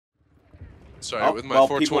Sorry, Oh, with my well,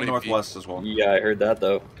 420 people northwest as well. Yeah, I heard that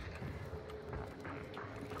though.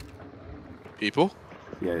 People?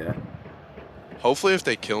 Yeah, yeah. Hopefully, if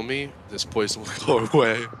they kill me, this poison will go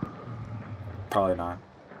away. Probably not.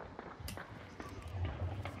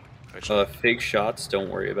 Actually, Fake shots, don't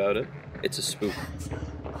worry about it. It's a spook.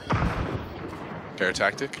 care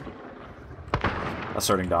tactic.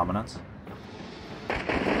 Asserting dominance.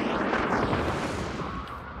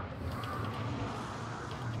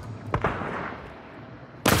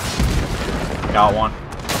 Got one.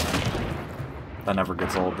 That never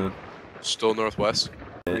gets old, dude. Still northwest.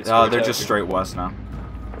 They're just straight west now.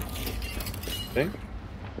 Okay.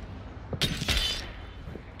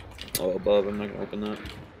 Oh, above, I'm not gonna open that.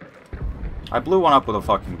 I blew one up with a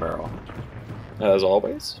fucking barrel. As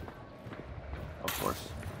always. Of course.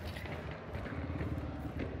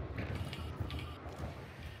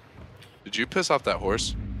 Did you piss off that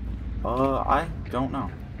horse? I don't know.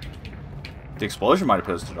 The explosion might have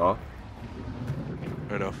pissed it off.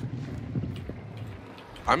 Fair enough.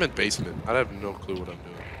 I'm in basement. I have no clue what I'm doing.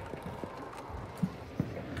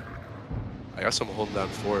 I guess I'm holding down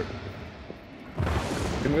fort.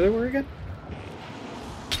 And where they were again?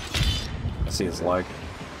 I see his leg.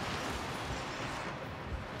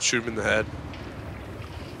 Shoot him in the head.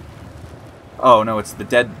 Oh no, it's the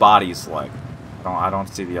dead body's leg. I don't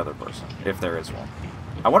see the other person, if there is one.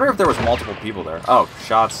 I wonder if there was multiple people there. Oh,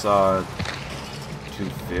 shots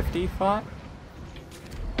 255?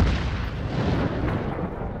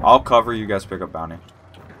 I'll cover, you guys pick up bounty.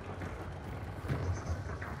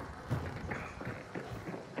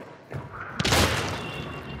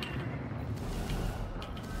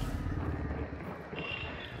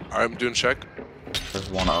 Alright, I'm doing check. There's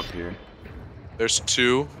one up here. There's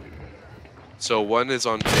two. So one is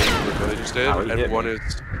on ping where Billy just did, and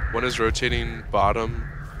one is rotating bottom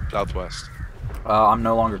southwest. I'm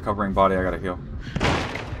no longer covering body, I gotta heal.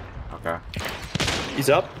 Okay. He's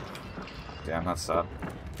up. Damn, that's sad.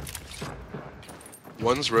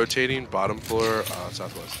 One's rotating bottom floor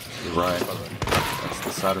southwest. You're right. That's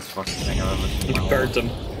the saddest fucking thing I've ever seen. He burnt him.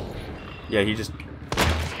 Yeah, he just...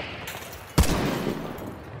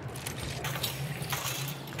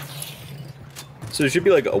 So there should be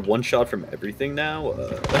like a one shot from everything now.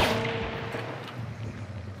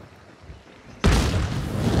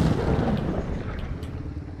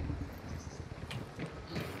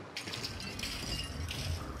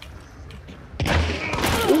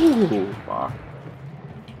 Ooh. Fuck.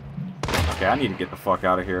 Okay, I need to get the fuck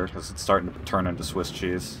out of here because it's starting to turn into Swiss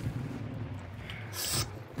cheese.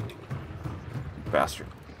 Bastard.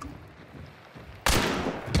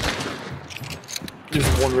 There's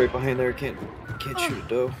one right behind there. Can't shoot it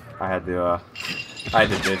though. I had to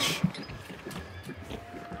ditch.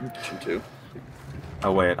 Shoot too.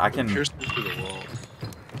 Oh wait, I can. Pierce through the wall.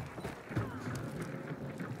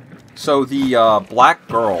 So the black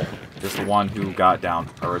girl is the one who got down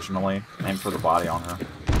originally, aimed for the body on her.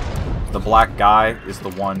 The black guy is the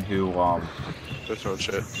one who They're throwing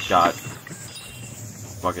shit. got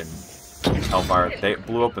fucking hellfire. They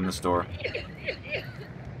blew open this door.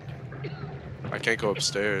 I can't go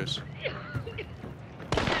upstairs.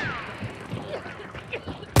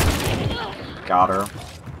 Got her.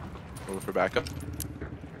 Looking for backup.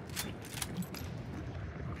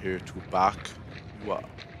 Here to back you up.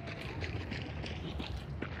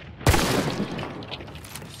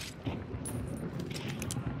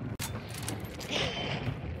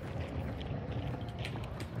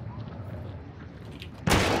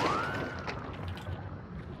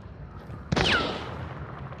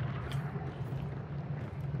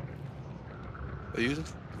 Are you using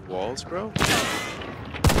walls, bro?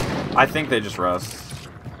 I think they just rest.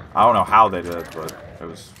 I don't know how they did, but it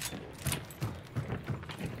was.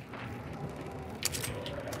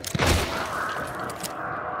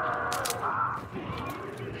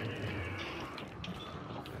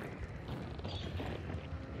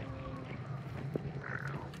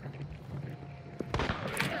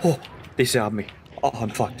 Oh, they stabbed me. Oh, I'm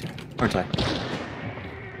fucked, aren't I?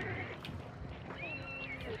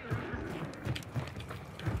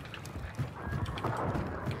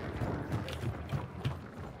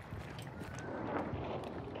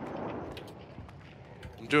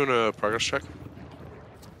 I'm doing a progress check.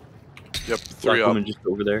 Yep, Black three up. woman just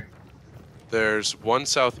over there. There's one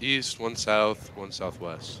southeast, one south, one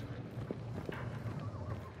southwest.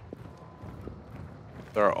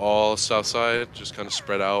 They're all south side, just kind of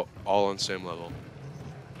spread out, all on the same level.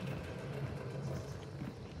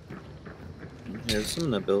 Yeah, there's some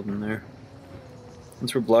in that building there.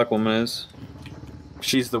 That's where Black Woman is.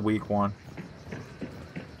 She's the weak one.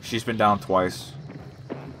 She's been down twice.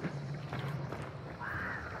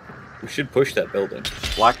 We should push that building.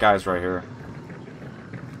 Black guy's right here.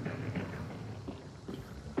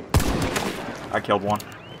 I killed one.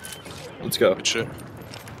 Let's go. Good shit.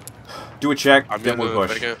 Do a check, I'm then we gonna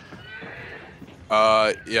push. take it.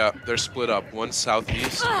 Yeah, they're split up. One's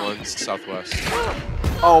southeast, one's southwest.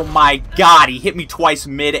 Oh my god, he hit me twice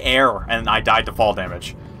mid-air, and I died to fall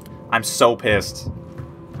damage. I'm so pissed.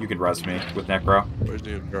 You can res me with Necro. Where's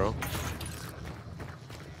the girl?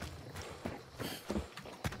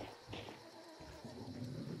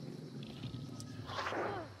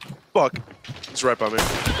 Fuck. He's right by me.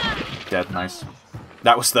 Dead, nice.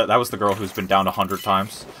 That was the girl who's been down 100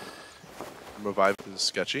 times. Revive is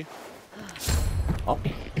sketchy. Oh,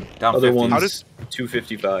 down Other 50. one's How does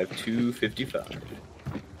 255. 255.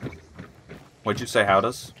 What'd you say, how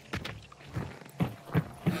does?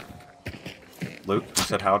 Luke, you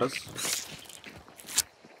said how does?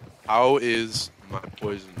 How is my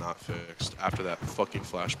poison not fixed after that fucking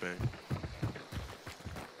flashbang?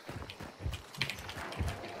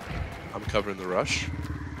 I'm covering the rush.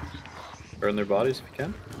 Burn their bodies if you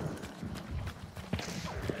can.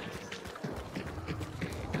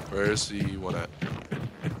 Where's the one at?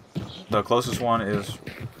 The closest one is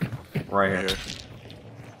right here.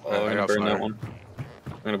 Oh, I'm gonna burn that one.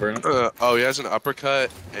 I'm gonna burn it. Oh, he has an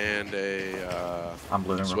uppercut and a I'm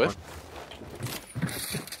looting real swift.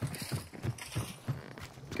 quick.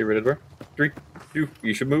 Get rid of her. 3, 2.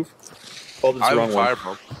 You should move. Oh, that's I the have a wrong one.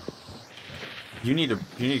 firebomb. You need to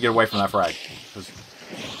get away from that frag. 'Cause-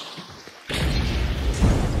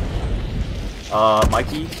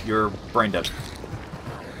 Mikey, you're brain dead.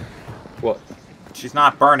 What? She's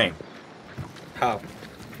not burning. How?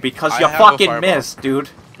 Because I you have a fucking fireball. missed, dude.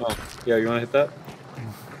 Oh, yeah. You wanna hit that?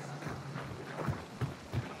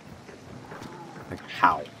 Like,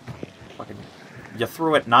 how? Fucking, you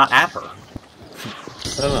threw it not at her.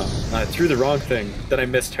 I don't know. I threw the wrong thing. Then I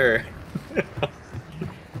missed her.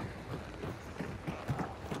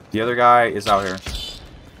 The other guy is out here.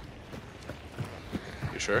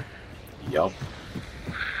 You sure? Yup.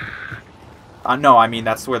 No, I mean,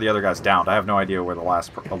 that's where the other guy's downed. I have no idea where the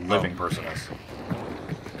last living person is.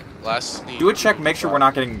 Last sneak. Do a check, make sure we're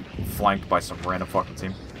not getting flanked by some random fucking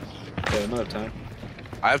team. Yeah, I'm out of time.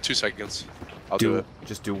 I have 2 seconds. I'll do it.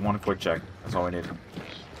 Just do one quick check. That's all we need.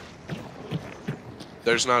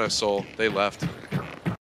 There's not a soul. They left.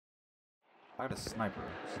 I had a sniper.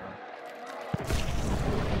 So.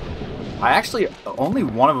 I actually, only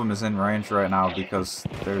one of them is in range right now because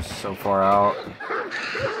they're so far out.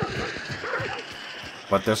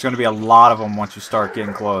 But there's going to be a lot of them once you start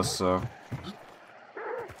getting close, so.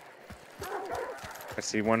 I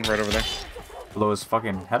see one right over there. Blow his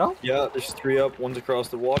fucking head off? Yeah, there's 3 up. One's across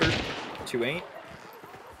the water. 2 ain't.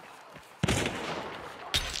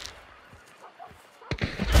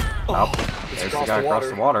 Nope. It's There's the guy across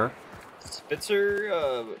the water.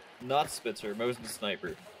 Spitzer, not Spitzer. Mosin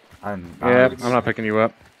Sniper. Yeah, I'm not picking you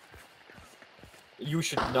up. You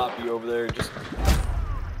should not be over there. Just.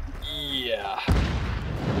 Yeah.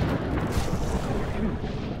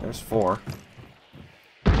 There's 4.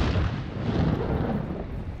 I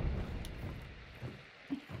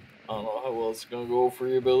don't know how well it's gonna go for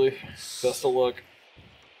you, Billy. Best of luck.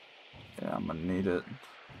 Yeah, I'm gonna need it.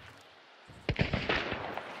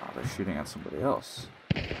 Oh, they're shooting at somebody else.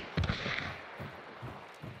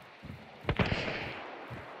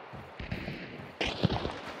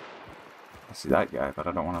 I see that guy, but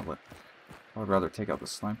I don't want to let... I would rather take out the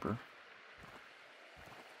sniper.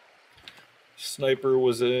 Sniper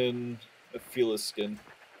was in a Felis skin.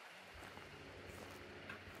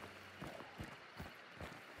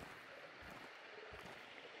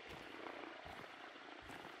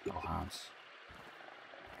 Oh, hounds.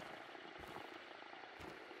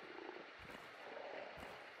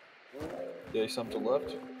 Yeah, something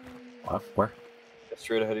left. Left? Where?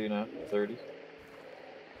 Straight ahead of you now. 30.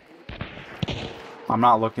 I'm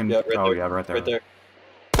not looking... Yeah, right oh, there. yeah, right there. Right there.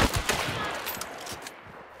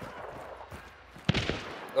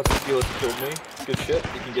 That's the Felis who killed me. Good shit.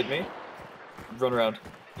 You can get me. Run around.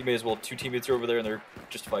 You may as well. 2 teammates are over there and they're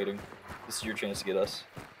just fighting. This is your chance to get us.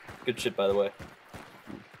 Good shit, by the way.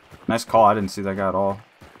 Nice call. I didn't see that guy at all.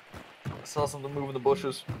 I saw something move in the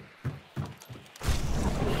bushes.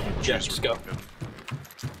 Yeah, just go.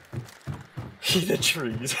 The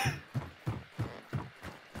trees.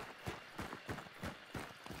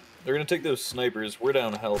 They're gonna take those snipers. We're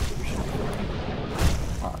down health, but we should be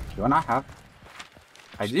fine. Do I not have...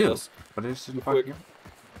 I do, Yes. but it just didn't Quick. fucking...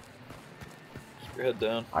 Keep your head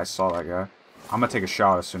down. I saw that guy. I'm gonna take a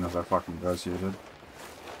shot as soon as I fucking res you, dude.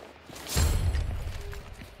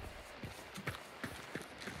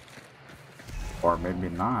 Or maybe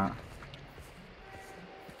not.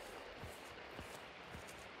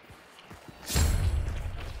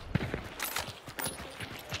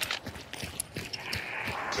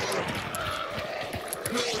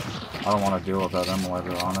 I don't want to deal with that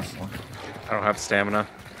emulator, honestly. I don't have stamina.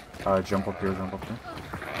 Jump up here, jump up here.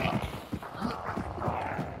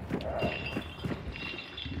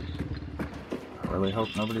 Really hope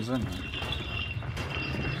nobody's in here.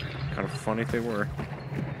 Kind of funny if they were.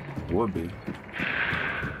 Would be.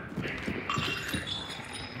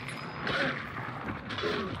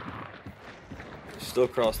 Still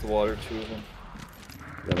across the water, 2 of them.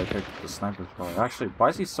 Yeah, they picked the sniper's spot. Actually, why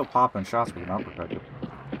is he still popping shots with an uppercut?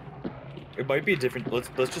 It might be different. Let's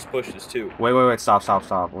just push this too. Wait,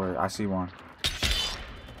 stop. Wait, I see one.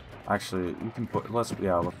 Actually, you can put. Let's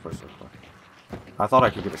push. I thought I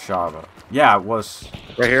could get a shot, but yeah, it was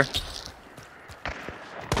right here.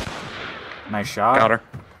 Nice shot. Got her.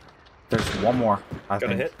 There's one more. I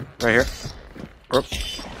think. Got a hit. Right here. Whoop.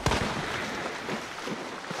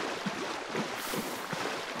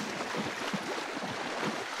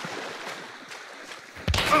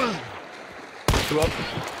 Two up.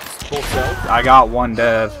 Both south. I got one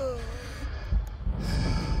dead.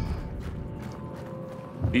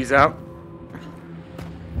 He's out.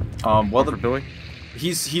 Well, the Billy.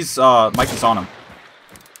 He's Mikey's on him.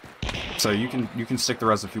 So you can stick the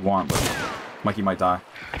res if you want, but Mikey might die.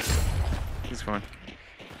 He's fine.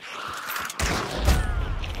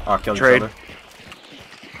 Oh, kill each Trade. other.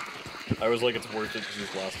 I was like, it's worth it because he's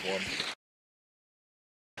the last one.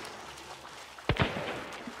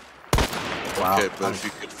 Wow. Okay, but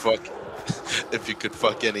if you could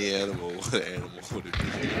fuck any animal, what animal would it be?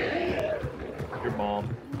 Your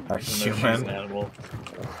mom. A She's an human. animal.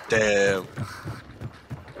 Damn.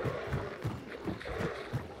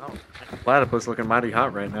 Platypus looking mighty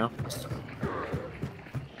hot right now.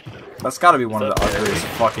 That's got to be one of the ugliest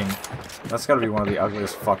fucking. That's got to be one of the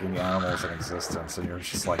ugliest fucking animals in existence, and you're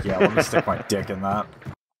just like, yeah, let me stick my dick in that.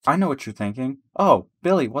 I know what you're thinking. Oh,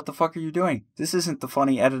 Billy, what the fuck are you doing? This isn't the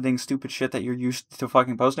funny editing stupid shit that you're used to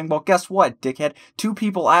fucking posting. Well, guess what, dickhead? 2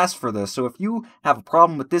 people asked for this, so if you have a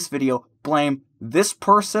problem with this video, blame this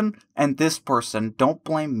person and this person. Don't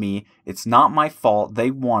blame me. It's not my fault. They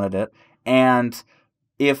wanted it. And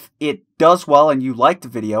if it does well and you like the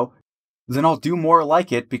video, then I'll do more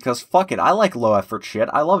like it, because fuck it, I like low effort shit.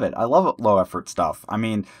 I love it. I love low effort stuff. I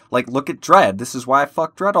mean, like, look at Dredd. This is why I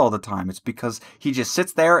fuck Dredd all the time. It's because he just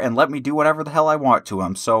sits there and let me do whatever the hell I want to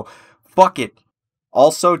him. So, fuck it.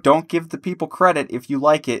 Also, don't give the people credit if you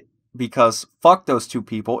like it, because fuck those 2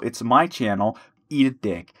 people. It's my channel. Eat a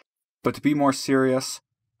dick. But to be more serious,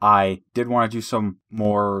 I did want to do some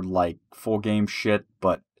more, like, full game shit,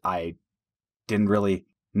 but I didn't really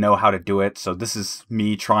know how to do it, so this is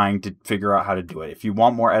me trying to figure out how to do it. If you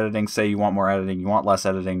want more editing, say you want more editing. You want less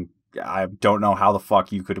editing, I don't know how the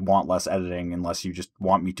fuck you could want less editing unless you just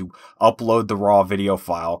want me to upload the raw video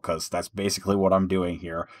file, because that's basically what I'm doing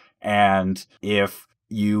here. And if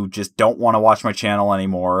you just don't want to watch my channel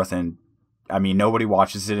anymore, then, I mean, nobody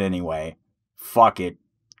watches it anyway. Fuck it.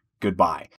 Goodbye.